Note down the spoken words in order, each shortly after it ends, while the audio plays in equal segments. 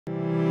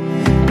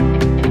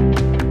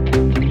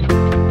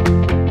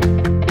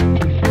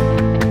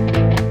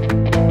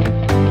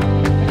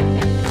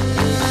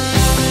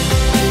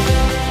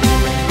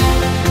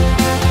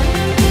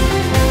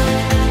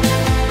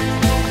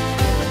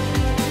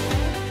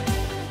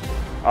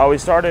We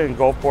started in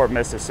Gulfport,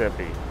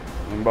 Mississippi.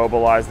 We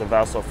mobilized the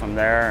vessel from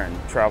there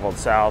and traveled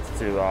south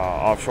to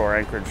offshore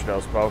Anchorage,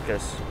 Dos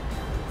Bocas,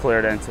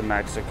 cleared into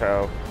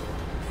Mexico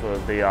for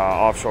the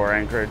offshore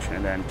anchorage,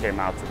 and then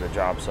came out to the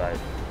job site.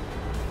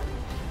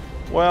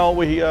 Well,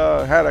 we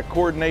had a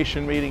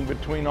coordination meeting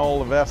between all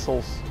the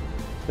vessels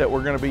that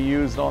were going to be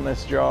used on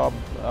this job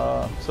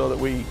so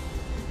that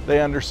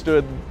they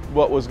understood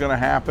what was going to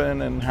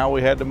happen and how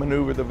we had to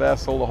maneuver the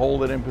vessel to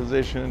hold it in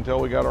position until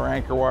we got our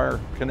anchor wire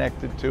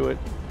connected to it.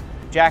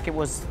 Jacket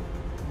was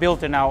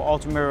built in our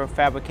Altamira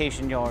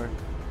fabrication yard.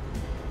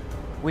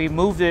 We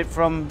moved it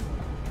from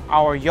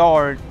our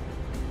yard,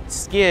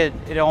 skid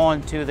it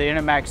on to the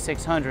Intermax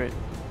 600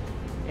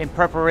 in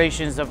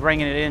preparations of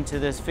bringing it into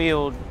this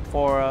field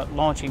for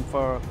launching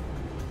for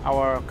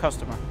our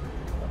customer.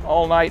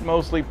 All night,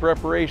 mostly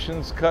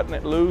preparations, cutting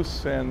it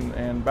loose and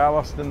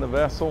ballasting the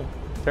vessel,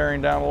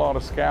 tearing down a lot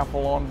of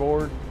scaffold on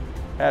board.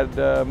 Had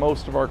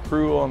most of our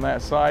crew on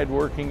that side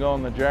working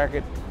on the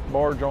jacket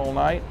barge all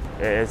night.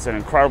 It's an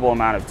incredible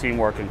amount of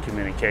teamwork and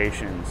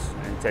communications.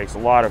 It takes a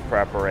lot of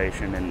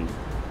preparation, and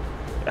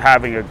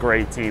having a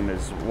great team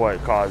is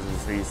what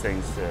causes these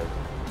things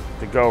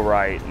to go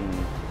right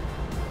and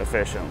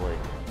efficiently.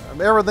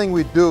 Everything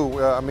we do,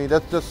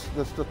 that's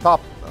the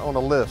top on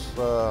the list.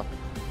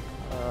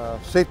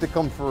 Safety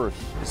comes first.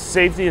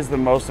 Safety is the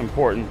most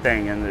important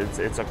thing, and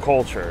it's a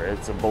culture,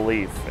 it's a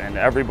belief, and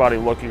everybody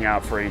looking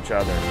out for each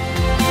other.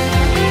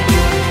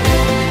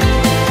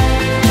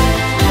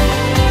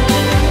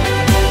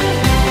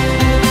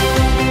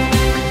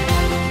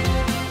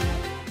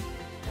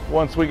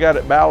 Once we got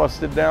it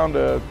ballasted down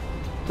to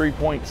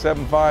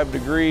 3.75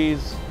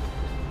 degrees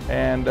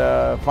and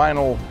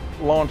final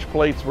launch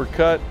plates were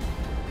cut,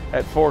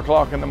 at 4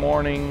 o'clock in the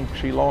morning,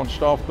 she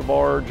launched off the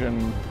barge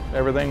and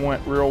everything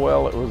went real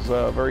well. It was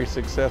a very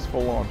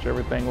successful launch.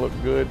 Everything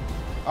looked good.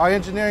 Our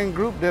engineering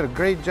group did a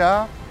great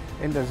job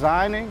in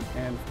designing,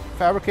 and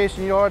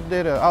fabrication yard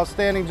did an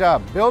outstanding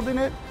job building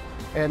it.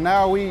 And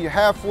now we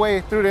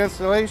halfway through the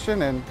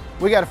installation and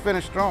we got to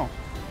finish strong.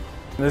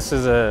 This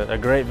is a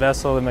great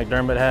vessel that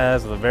McDermott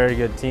has with a very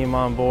good team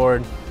on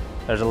board.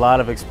 There's a lot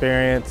of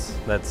experience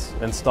that's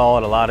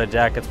installed a lot of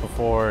jackets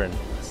before, and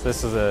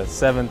this is a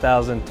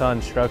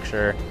 7,000-ton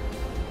structure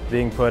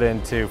being put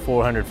into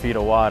 400 feet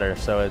of water,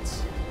 so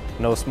it's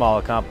no small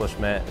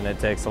accomplishment, and it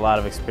takes a lot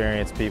of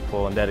experienced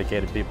people and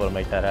dedicated people to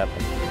make that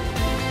happen.